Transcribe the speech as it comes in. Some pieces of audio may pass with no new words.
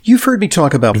You've heard me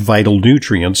talk about Vital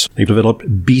Nutrients. They've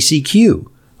developed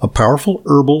BCQ, a powerful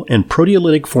herbal and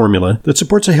proteolytic formula that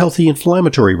supports a healthy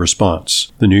inflammatory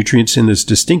response. The nutrients in this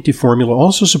distinctive formula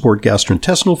also support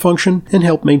gastrointestinal function and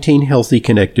help maintain healthy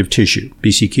connective tissue.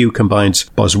 BCQ combines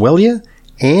boswellia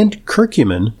and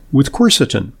curcumin with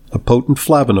quercetin, a potent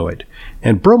flavonoid,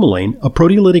 and bromelain, a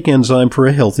proteolytic enzyme for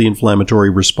a healthy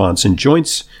inflammatory response in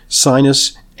joints,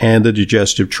 sinus, and the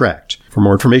digestive tract. For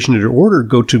more information and to order,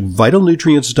 go to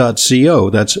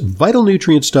vitalnutrients.co. That's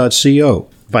vitalnutrients.co.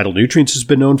 Vital Nutrients has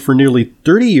been known for nearly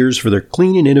 30 years for their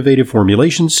clean and innovative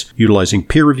formulations, utilizing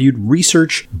peer-reviewed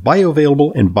research,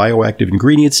 bioavailable and bioactive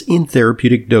ingredients in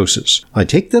therapeutic doses. I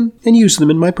take them and use them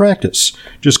in my practice.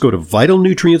 Just go to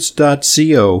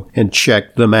vitalnutrients.co and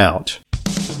check them out.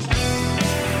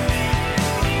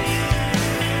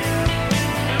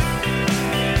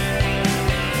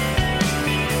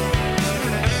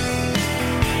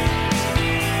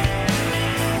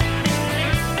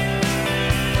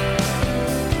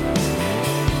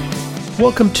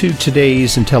 Welcome to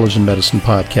today's Intelligent Medicine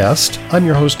Podcast. I'm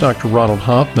your host, Dr. Ronald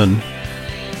Hoffman.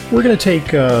 We're going to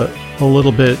take a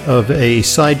little bit of a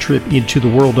side trip into the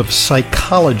world of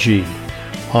psychology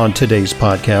on today's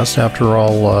podcast. After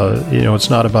all, it's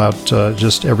not about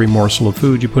just every morsel of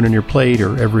food you put on your plate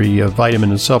or every vitamin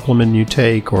and supplement you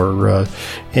take or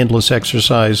endless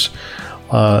exercise.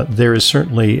 There is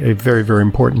certainly a very, very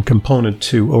important component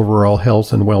to overall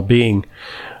health and well-being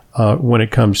when it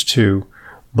comes to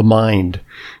the mind.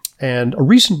 And a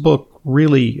recent book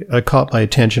really caught my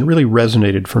attention, really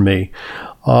resonated for me.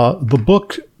 The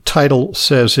book title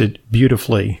says it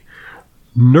beautifully,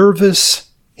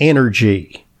 Nervous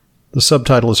Energy. The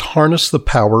subtitle is Harness the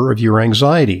Power of Your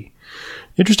Anxiety.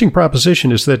 Interesting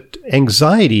proposition is that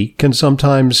anxiety can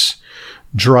sometimes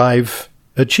drive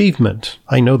achievement.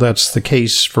 I know that's the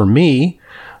case for me.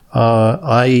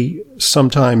 I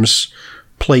sometimes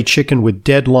play chicken with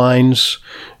deadlines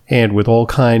and with all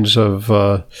kinds of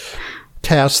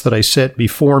tasks that I set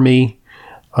before me,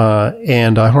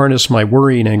 and I harness my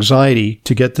worry and anxiety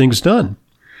to get things done.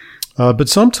 But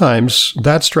sometimes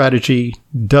that strategy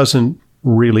doesn't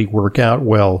really work out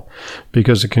well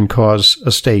because it can cause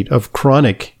a state of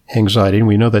chronic anxiety, and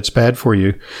we know that's bad for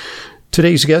you.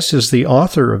 Today's guest is the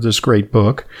author of this great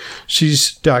book.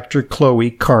 She's Dr.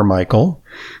 Chloe Carmichael.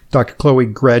 Dr. Chloe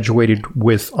graduated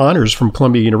with honors from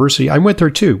Columbia University. I went there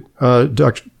too.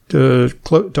 Dr.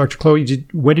 Chloe,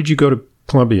 when did you go to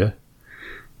Columbia?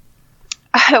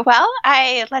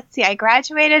 I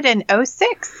graduated in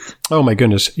 2006. Oh my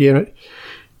goodness.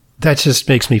 That just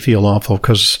makes me feel awful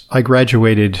because I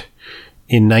graduated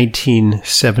in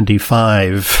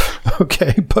 1975.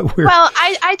 Okay, but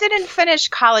I didn't finish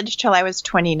college till I was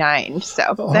 29,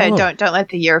 so don't let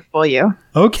the year fool you.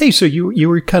 Okay, so you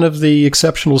were kind of the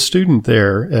exceptional student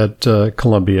there at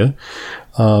Columbia.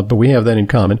 But we have that in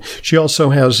common. She also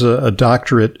has a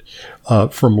doctorate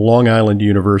from Long Island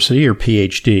University, or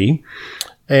PhD,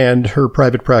 and her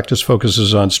private practice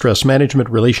focuses on stress management,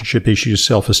 relationship issues,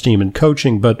 self-esteem, and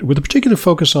coaching, but with a particular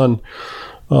focus on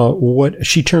what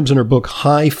she terms in her book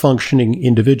high-functioning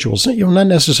individuals. Not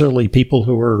necessarily people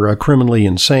who are criminally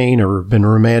insane or have been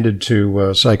remanded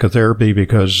to psychotherapy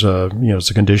because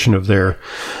it's a condition of their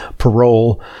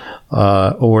parole,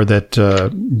 or that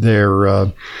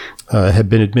they're have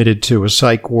been admitted to a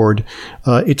psych ward.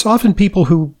 It's often people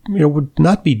who would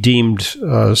not be deemed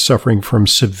suffering from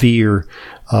severe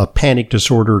panic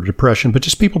disorder or depression, but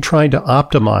just people trying to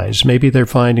optimize. Maybe they're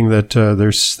finding that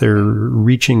they're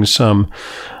reaching some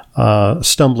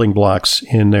stumbling blocks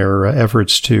in their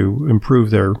efforts to improve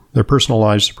their personal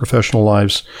lives, their professional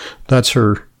lives. That's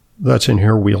in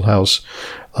her wheelhouse.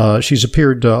 She's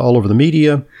appeared all over the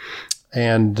media,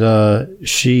 and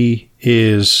she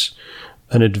is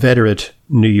an inveterate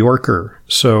New Yorker.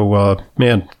 So,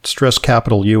 stress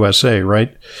capital USA,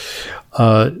 right?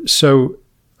 So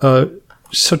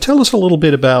tell us a little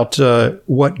bit about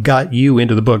what got you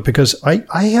into the book, because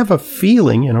I have a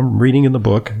feeling, and I'm reading in the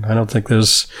book, I don't think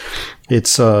it's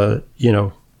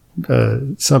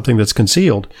something that's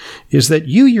concealed, is that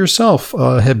you yourself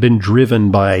have been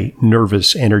driven by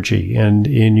nervous energy, and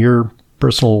in your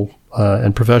personal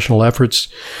and professional efforts,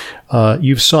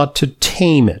 you've sought to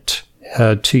tame it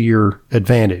to your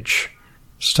advantage.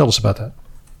 So tell us about that.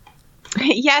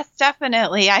 Yes,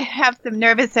 definitely. I have some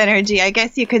nervous energy. I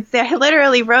guess you could say I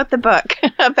literally wrote the book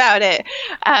about it.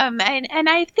 And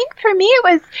I think for me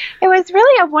it was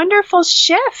really a wonderful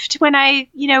shift when I,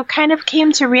 kind of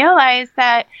came to realize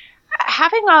that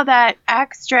having all that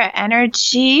extra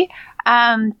energy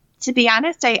to be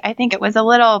honest, I think it was a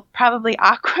little probably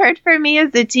awkward for me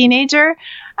as a teenager.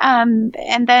 And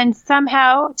then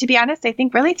somehow, to be honest, I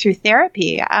think really through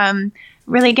therapy,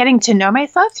 really getting to know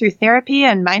myself through therapy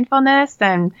and mindfulness,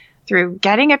 and through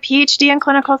getting a PhD in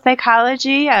clinical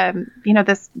psychology,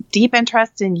 this deep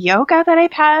interest in yoga that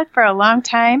I've had for a long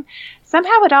time,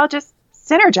 somehow it all just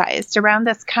synergized around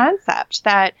this concept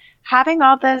that having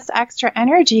all this extra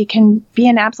energy can be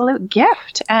an absolute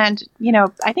gift. And,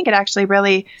 I think it actually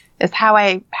really is how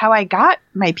I got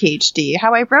my PhD,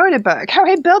 how I wrote a book, how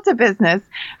I built a business.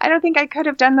 I don't think I could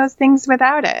have done those things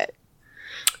without it.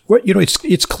 Well,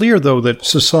 it's clear, though, that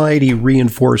society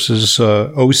reinforces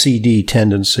OCD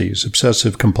tendencies,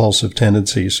 obsessive compulsive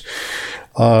tendencies.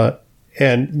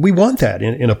 And we want that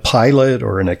in a pilot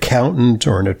or an accountant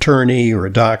or an attorney or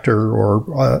a doctor or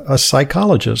a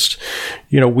psychologist.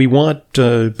 We want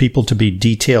people to be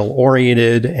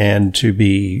detail-oriented and to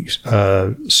be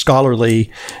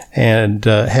scholarly and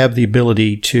have the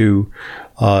ability to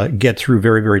get through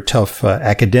very, very tough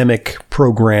academic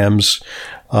programs,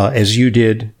 as you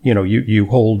did. You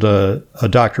hold a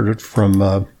doctorate from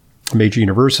a major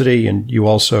university, and you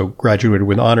also graduated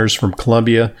with honors from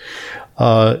Columbia.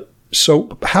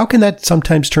 So how can that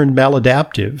sometimes turn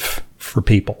maladaptive for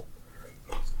people?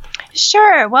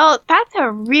 Sure. Well, that's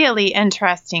a really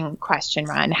interesting question,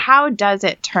 Ron. How does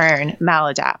it turn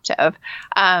maladaptive?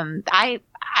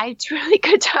 I truly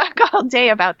could talk all day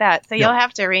about that, so you'll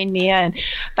have to rein me in.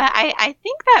 But I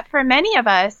think that for many of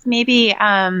us, maybe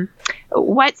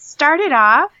what started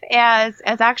off as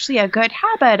actually a good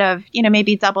habit of,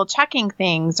 maybe double checking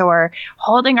things or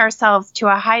holding ourselves to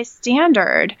a high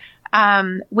standard,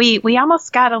 we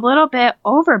almost got a little bit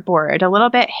overboard, a little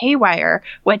bit haywire,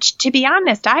 which, to be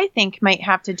honest, I think might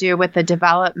have to do with the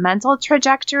developmental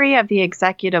trajectory of the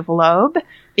executive lobe,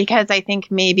 because I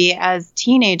think maybe as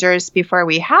teenagers, before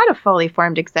we had a fully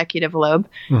formed executive lobe,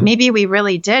 maybe we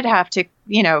really did have to,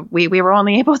 we were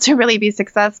only able to really be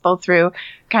successful through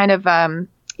kind of,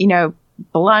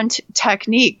 blunt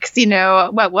techniques,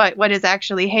 what is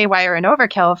actually haywire and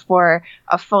overkill for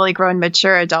a fully grown,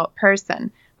 mature adult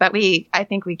person. But I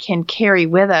think we can carry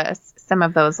with us some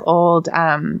of those old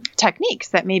techniques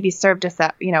that maybe served us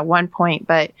at, one point,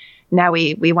 but now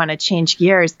we want to change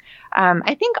gears.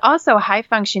 I think also high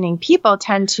functioning people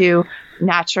tend to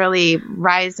naturally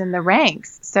rise in the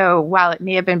ranks. So while it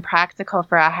may have been practical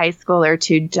for a high schooler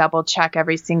to double check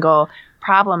every single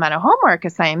problem on a homework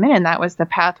assignment, and that was the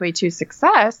pathway to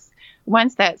success,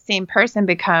 once that same person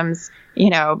becomes,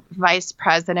 vice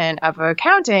president of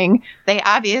accounting, they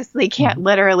obviously can't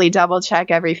literally double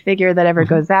check every figure that ever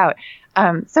goes out.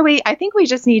 So I think we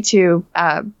just need to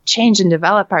change and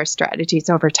develop our strategies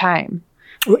over time.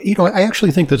 I actually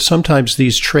think that sometimes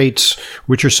these traits,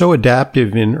 which are so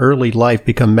adaptive in early life,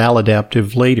 become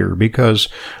maladaptive later, because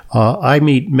I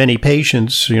meet many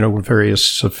patients, with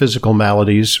various physical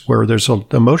maladies where there's an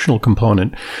emotional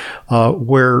component,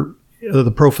 where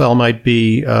the profile might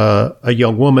be a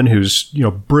young woman who's,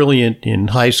 brilliant in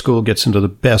high school, gets into the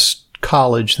best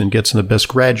college, then gets in the best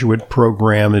graduate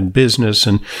program in business,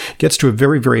 and gets to a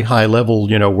very, very high level,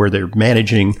 where they're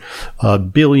managing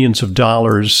billions of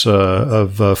dollars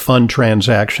of fund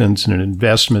transactions in an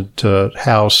investment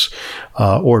house,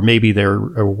 or maybe they're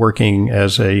working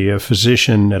as a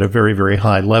physician at a very, very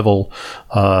high level,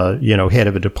 head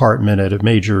of a department at a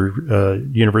major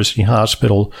university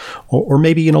hospital, or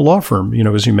maybe in a law firm,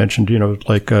 as you mentioned,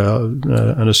 like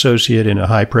an associate in a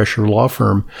high pressure law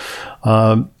firm.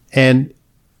 And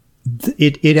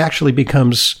it actually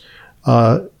becomes,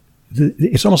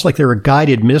 it's almost like they're a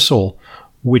guided missile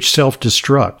which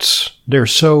self-destructs. They're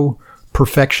so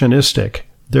perfectionistic.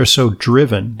 They're so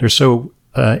driven. They're so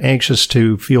anxious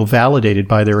to feel validated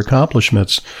by their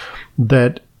accomplishments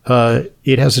that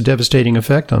it has a devastating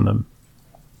effect on them.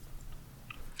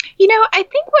 I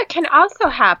think what can also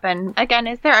happen, again,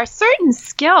 is there are certain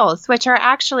skills which are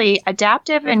actually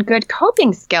adaptive and good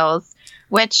coping skills,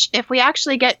 which if we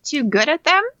actually get too good at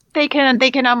them, they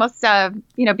can almost,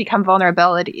 become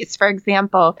vulnerabilities. For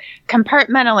example,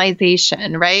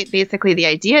 compartmentalization, right? Basically the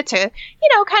idea to,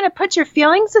 kind of put your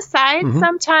feelings aside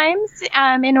sometimes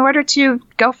in order to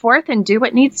go forth and do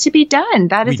what needs to be done.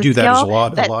 That is a skill. We do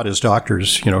that a lot as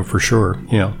doctors, for sure.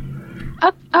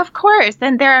 Of course.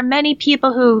 And there are many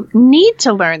people who need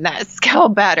to learn that skill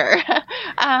better.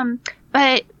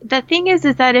 But the thing is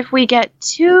that if we get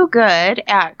too good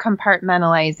at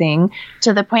compartmentalizing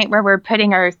to the point where we're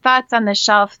putting our thoughts on the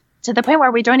shelf, to the point where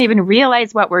we don't even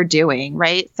realize what we're doing,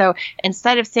 right? So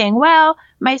instead of saying, well,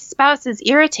 my spouse is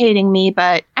irritating me,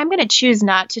 but I'm going to choose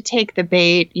not to take the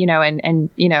bait, and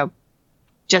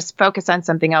just focus on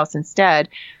something else instead,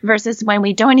 versus when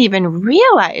we don't even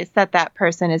realize that that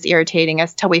person is irritating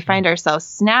us till we find ourselves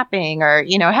snapping or,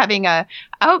 having a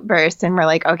outburst, and we're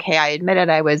like, okay, I admitted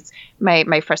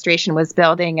my frustration was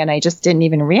building and I just didn't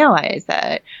even realize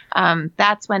it.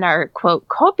 That's when our, quote,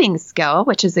 coping skill,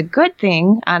 which is a good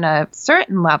thing on a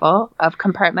certain level of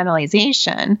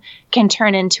compartmentalization, can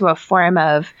turn into a form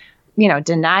of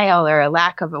denial or a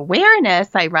lack of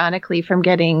awareness, ironically, from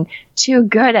getting too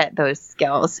good at those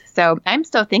skills. So I'm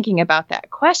still thinking about that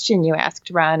question you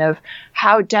asked, Ron, of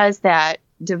how does that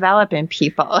develop in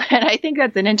people? And I think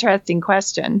that's an interesting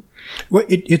question. Well,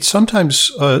 it's sometimes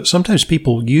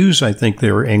people use, I think,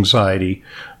 their anxiety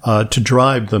to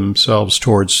drive themselves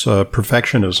towards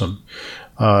perfectionism.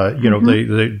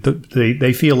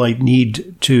 They feel like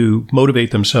need to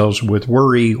motivate themselves with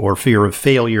worry or fear of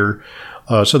failure.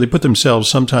 So they put themselves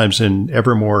sometimes in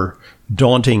ever more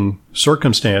daunting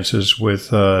circumstances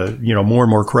with, more and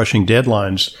more crushing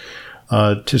deadlines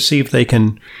to see if they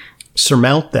can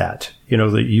surmount that,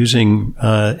 that using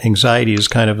anxiety as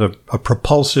kind of a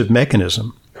propulsive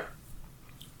mechanism.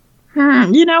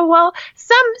 Well,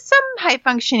 some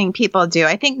high-functioning people do.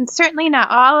 I think certainly not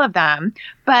all of them,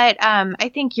 but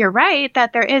I think you're right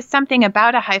that there is something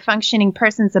about a high-functioning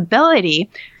person's ability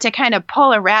to kind of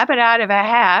pull a rabbit out of a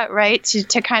hat, right,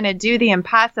 to kind of do the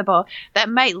impossible that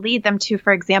might lead them to,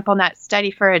 for example, not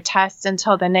study for a test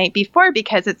until the night before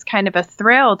because it's kind of a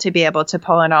thrill to be able to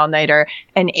pull an all-nighter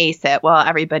and ace it while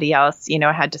everybody else,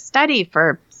 had to study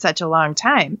for such a long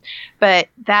time. But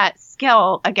that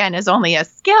skill, again, is only a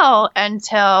skill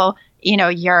until,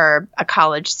 you're a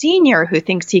college senior who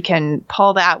thinks he can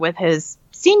pull that with his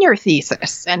senior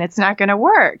thesis, and it's not going to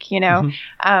work,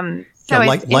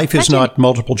 Mm-hmm. Life is not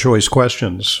multiple choice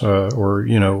questions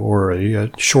or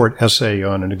a short essay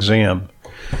on an exam.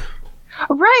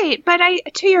 Right. But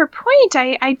to your point,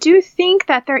 I do think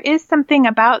that there is something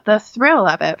about the thrill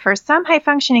of it. For some high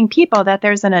functioning people, that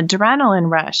there's an adrenaline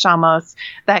rush almost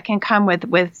that can come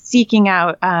with seeking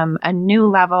out a new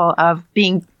level of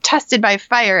being tested by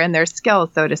fire in their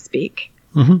skills, so to speak.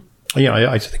 Mm-hmm.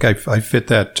 Yeah, I think I fit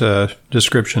that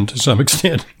description to some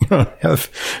extent. I've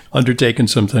undertaken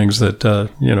some things that,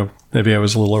 maybe I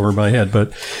was a little over my head,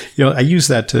 but, I use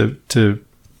that to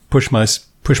push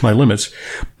my limits.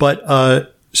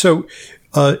 But so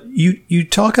you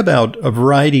talk about a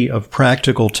variety of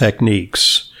practical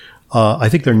techniques. I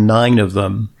think there are 9 of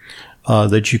them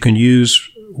that you can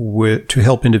use to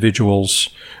help individuals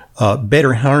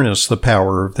better harness the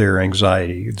power of their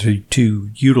anxiety, to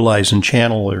utilize and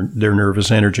channel their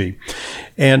nervous energy.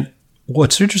 And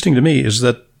what's interesting to me is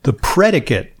that the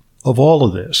predicate of all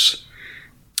of this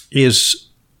is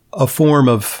a form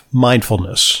of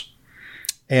mindfulness.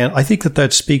 And I think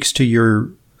that speaks to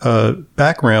your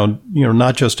background,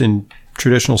 not just in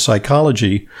traditional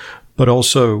psychology, but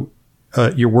also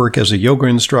your work as a yoga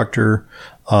instructor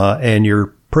and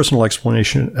your personal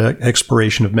exploration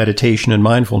of meditation and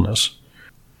mindfulness.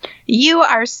 You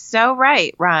are so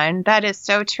right, Ron. That is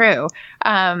so true.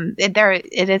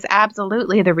 It is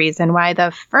absolutely the reason why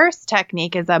the first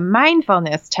technique is a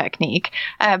mindfulness technique.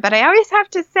 But I always have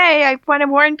to say, I want to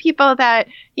warn people that,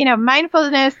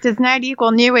 mindfulness does not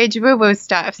equal New Age woo-woo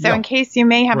stuff. So in case you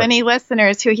may have any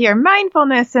listeners who hear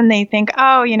mindfulness and they think,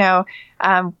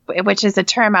 which is a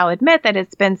term I'll admit that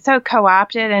it's been so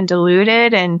co-opted and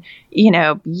diluted and,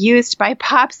 used by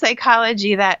pop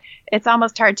psychology that it's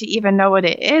almost hard to even know what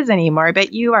it is anymore.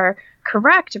 But you are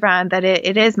correct, Ron, that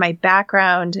it is my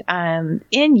background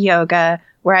in yoga,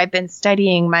 where I've been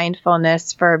studying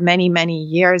mindfulness for many, many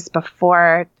years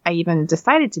before I even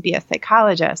decided to be a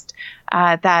psychologist,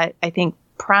 that I think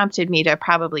prompted me to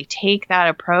probably take that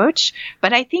approach.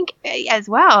 But I think as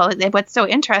well, what's so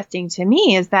interesting to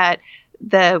me is that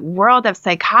the world of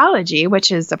psychology,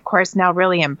 which is, of course, now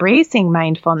really embracing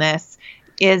mindfulness,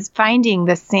 is finding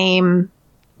the same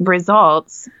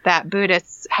results that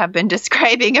Buddhists have been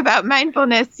describing about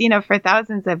mindfulness, for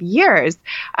thousands of years.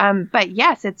 But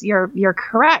yes, you're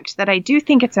correct that I do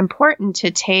think it's important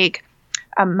to take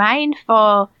a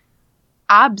mindful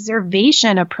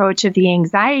observation approach of the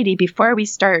anxiety before we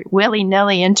start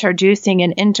willy-nilly introducing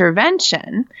an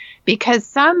intervention, because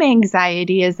some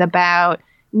anxiety is about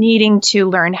needing to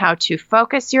learn how to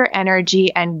focus your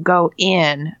energy and go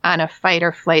in on a fight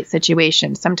or flight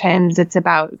situation. Sometimes it's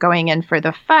about going in for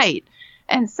the fight.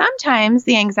 And sometimes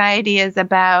the anxiety is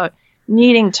about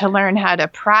needing to learn how to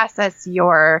process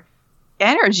your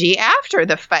energy after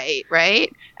the fight,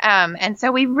 right? And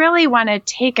so we really want to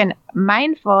take a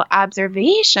mindful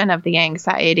observation of the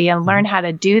anxiety and learn how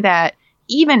to do that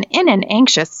even in an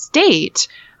anxious state,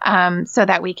 so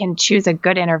that we can choose a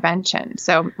good intervention.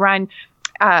 So, Ron,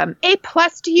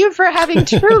 A+ to you for having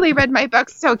truly read my book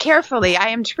so carefully. I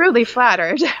am truly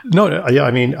flattered. No, yeah,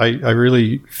 I mean, I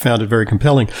really found it very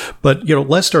compelling. But,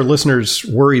 lest our listeners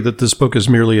worry that this book is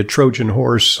merely a Trojan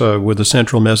horse with a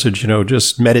central message,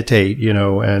 just meditate,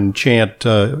 and chant,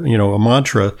 a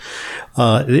mantra.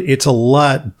 It's a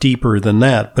lot deeper than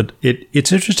that. But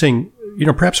it's interesting,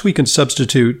 perhaps we can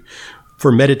substitute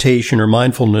for meditation or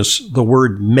mindfulness the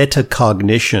word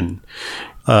metacognition,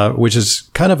 which is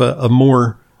kind of a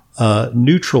more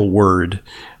neutral word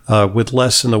with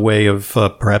less in the way of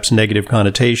perhaps negative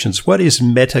connotations. What is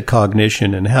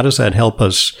metacognition, and how does that help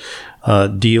us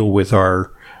deal with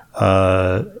our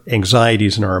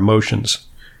anxieties and our emotions?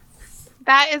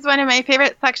 That is one of my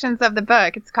favorite sections of the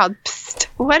book. It's called Psst.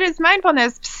 What is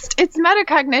mindfulness? Psst. It's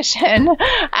metacognition.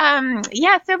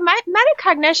 So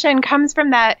metacognition comes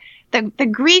from that the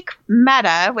Greek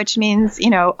meta, which means,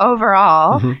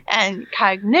 overall, and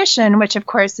cognition, which of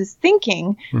course is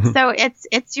thinking. So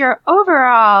it's your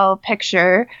overall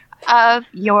picture of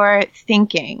your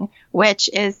thinking, which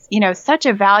is, such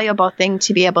a valuable thing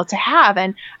to be able to have.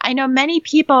 And I know many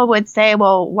people would say,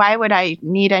 well, why would I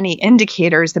need any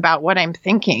indicators about what I'm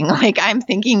thinking? Like, I'm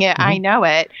thinking it, I know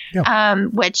it,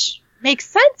 which makes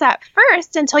sense at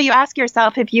first until you ask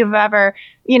yourself if you've ever,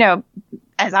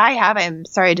 as I have, I'm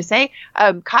sorry to say,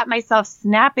 caught myself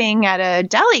snapping at a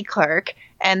deli clerk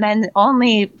and then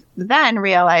only then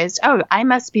realized, oh, I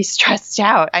must be stressed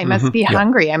out. I must be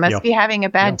hungry. I must be having a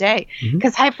bad day.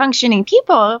 Because high functioning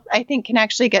people, I think, can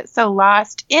actually get so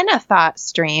lost in a thought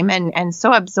stream and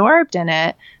so absorbed in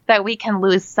it that we can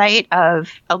lose sight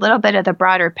of a little bit of the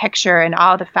broader picture and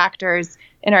all the factors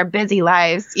in our busy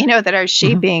lives, that are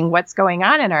shaping what's going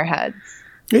on in our heads.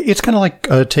 It's kind of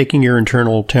like taking your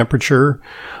internal temperature,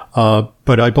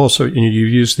 but I've also, you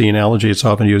use the analogy it's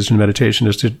often used in meditation,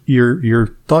 is that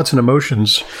your thoughts and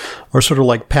emotions are sort of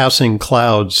like passing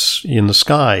clouds in the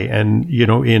sky. And,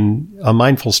 in a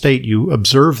mindful state, you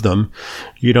observe them.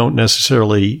 You don't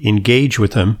necessarily engage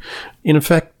with them. In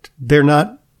effect, they're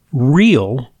not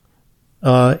real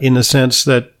in the sense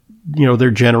that, they're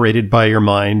generated by your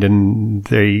mind, and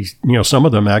they, some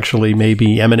of them actually may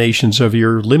be emanations of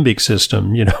your limbic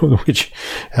system, which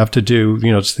have to do,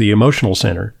 it's the emotional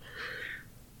center.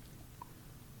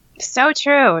 So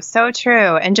true. So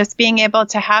true. And just being able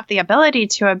to have the ability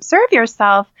to observe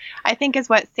yourself, I think, is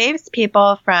what saves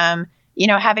people from,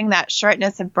 having that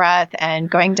shortness of breath and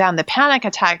going down the panic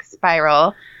attack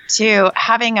spiral to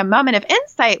having a moment of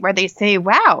insight where they say,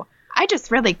 wow, I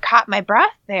just really caught my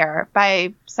breath there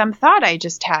by some thought I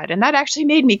just had. And that actually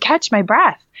made me catch my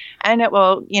breath. And it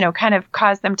will, kind of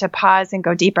cause them to pause and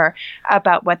go deeper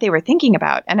about what they were thinking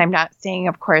about. And I'm not saying,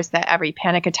 of course, that every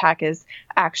panic attack is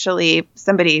actually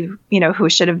somebody, who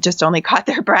should have just only caught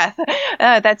their breath.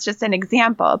 That's just an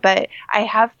example. But I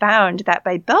have found that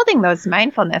by building those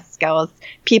mindfulness skills,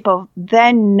 people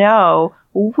then know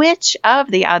which of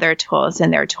the other tools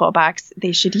in their toolbox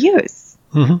they should use.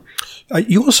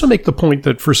 You also make the point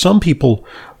that for some people,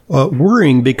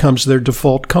 worrying becomes their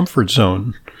default comfort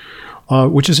zone,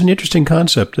 which is an interesting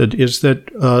concept. Is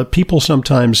that people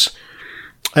sometimes,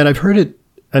 and I've heard it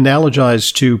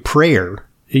analogized to prayer.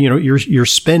 You're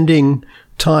spending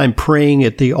time praying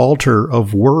at the altar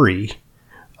of worry,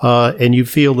 and you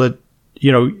feel that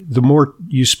the more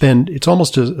you spend, it's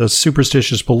almost a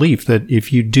superstitious belief that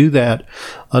if you do that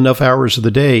enough hours of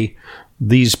the day,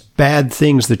 these bad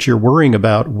things that you're worrying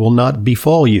about will not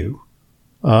befall you.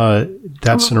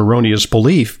 That's an erroneous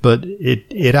belief, but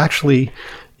it actually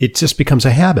just becomes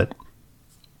a habit.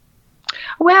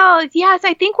 Well, yes,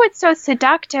 I think what's so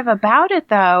seductive about it,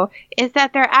 though, is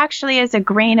that there actually is a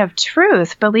grain of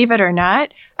truth, believe it or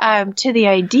not, to the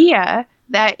idea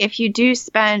that if you do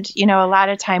spend, a lot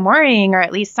of time worrying, or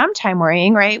at least some time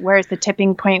worrying, right? Where's the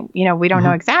tipping point? We don't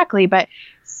know exactly, but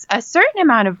a certain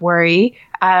amount of worry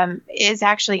is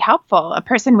actually helpful. A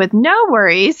person with no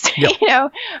worries,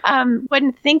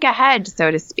 wouldn't think ahead,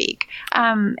 so to speak.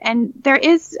 And there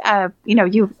is,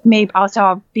 you may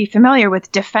also be familiar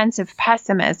with defensive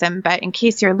pessimism, but in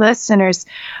case your listeners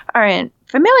aren't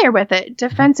familiar with it,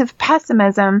 defensive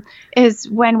pessimism is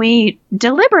when we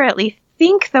deliberately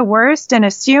think the worst and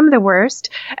assume the worst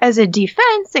as a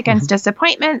defense against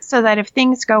disappointment, so that if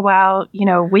things go well,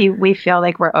 we feel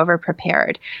like we're over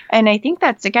prepared. And I think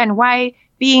that's, again, why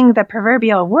being the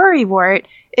proverbial worrywart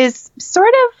is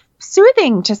sort of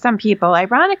soothing to some people,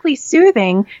 ironically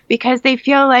soothing, because they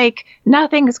feel like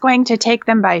nothing's going to take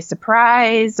them by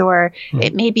surprise, or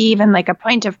it may be even like a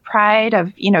point of pride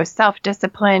of,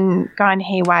 self-discipline gone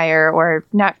haywire, or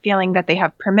not feeling that they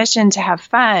have permission to have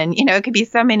fun. It could be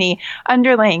so many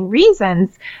underlying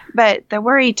reasons, but the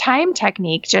worry time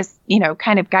technique just,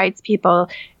 kind of guides people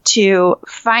to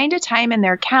find a time in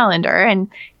their calendar, and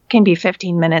can be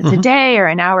 15 minutes a day or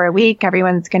an hour a week.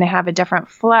 Everyone's going to have a different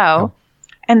flow.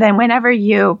 And then whenever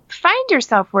you find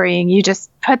yourself worrying, you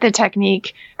just put the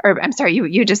technique, or I'm sorry,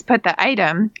 you just put the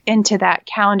item into that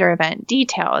calendar event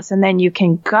details. And then you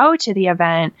can go to the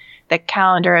event, the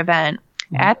calendar event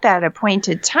at that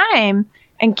appointed time,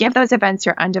 and give those events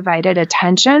your undivided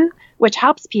attention, which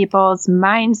helps people's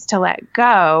minds to let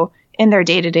go in their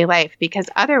day-to-day life. Because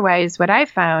otherwise, what I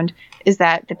found is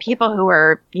that the people who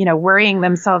were, worrying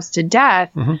themselves to death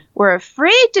were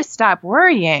afraid to stop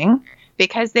worrying,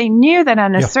 because they knew that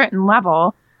on a certain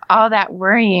level, all that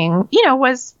worrying,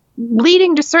 was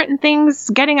leading to certain things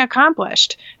getting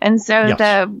accomplished. And so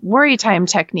the worry time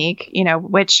technique,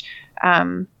 which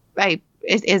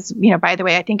is, by the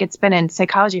way, I think it's been in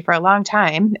psychology for a long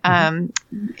time.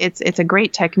 It's a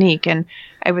great technique. And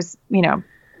I was,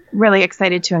 really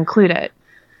excited to include it.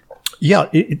 Yeah,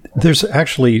 there's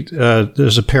actually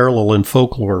there's a parallel in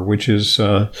folklore, which is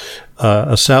a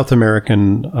South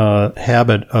American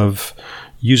habit of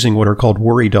using what are called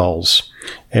worry dolls,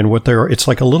 and it's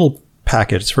like a little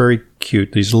packet. It's very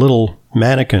cute. These little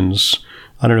mannequins.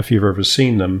 I don't know if you've ever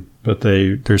seen them, but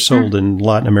they're sold in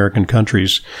Latin American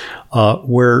countries,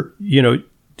 where you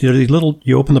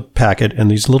open the packet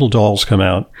and these little dolls come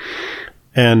out,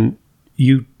 and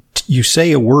you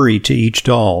say a worry to each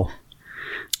doll.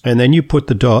 And then you put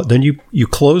the doll, then you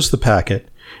close the packet,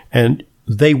 and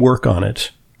they work on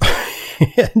it.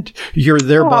 And you're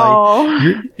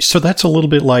thereby, so that's a little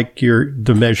bit like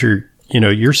the measure,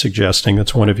 you're suggesting.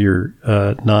 That's one of your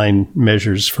 9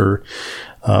 measures for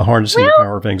harnessing the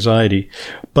power of anxiety.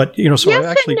 But, so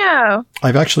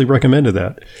I've actually recommended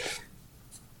that.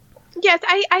 Yes,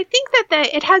 I think that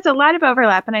it has a lot of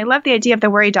overlap, and I love the idea of the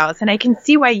worry dolls, and I can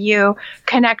see why you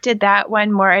connected that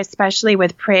one more, especially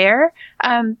with prayer.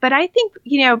 But I think,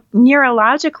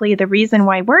 neurologically, the reason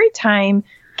why worry time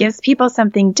gives people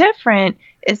something different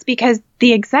is because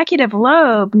the executive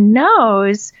lobe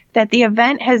knows that the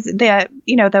event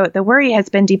the worry has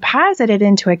been deposited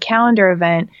into a calendar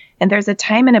event, and there's a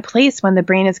time and a place when the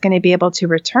brain is going to be able to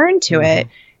return to it.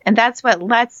 And that's what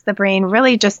lets the brain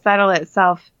really just settle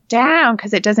itself down,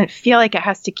 because it doesn't feel like it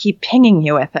has to keep pinging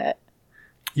you with it.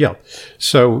 Yeah.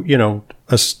 So,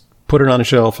 put it on a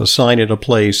shelf, assign it a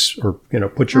place, or,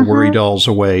 put your worry dolls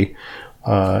away,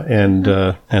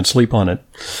 and sleep on it,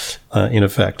 in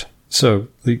effect. So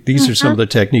these are some of the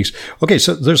techniques. Okay.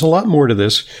 So there's a lot more to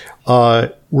this. We're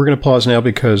going to pause now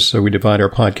because we divide our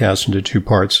podcast into 2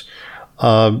 parts.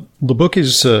 The book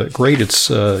is great. It's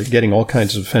getting all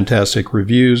kinds of fantastic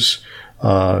reviews.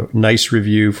 Nice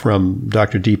review from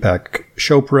Dr. Deepak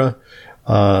Chopra.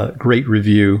 Great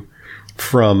review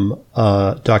from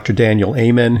Dr. Daniel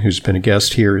Amen, who's been a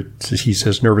guest here. He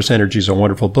says, Nervous Energy is a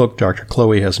wonderful book. Dr.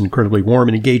 Chloe has an incredibly warm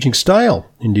and engaging style.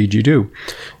 Indeed you do.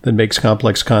 That makes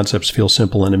complex concepts feel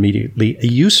simple and immediately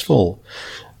useful.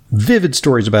 Vivid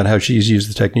stories about how she's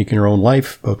used the technique in her own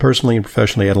life, both personally and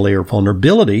professionally, at a layer of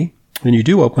vulnerability. And you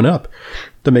do open up.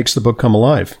 That makes the book come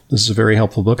alive. This is a very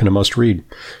helpful book and a must-read.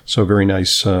 So very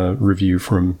nice review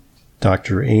from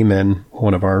Dr. Amen,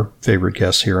 one of our favorite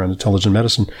guests here on Intelligent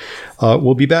Medicine.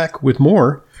 We'll be back with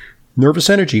more Nervous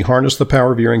Energy, Harness the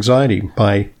Power of Your Anxiety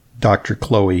by Dr.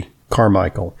 Chloe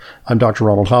Carmichael. I'm Dr.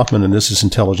 Ronald Hoffman, and this is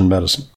Intelligent Medicine.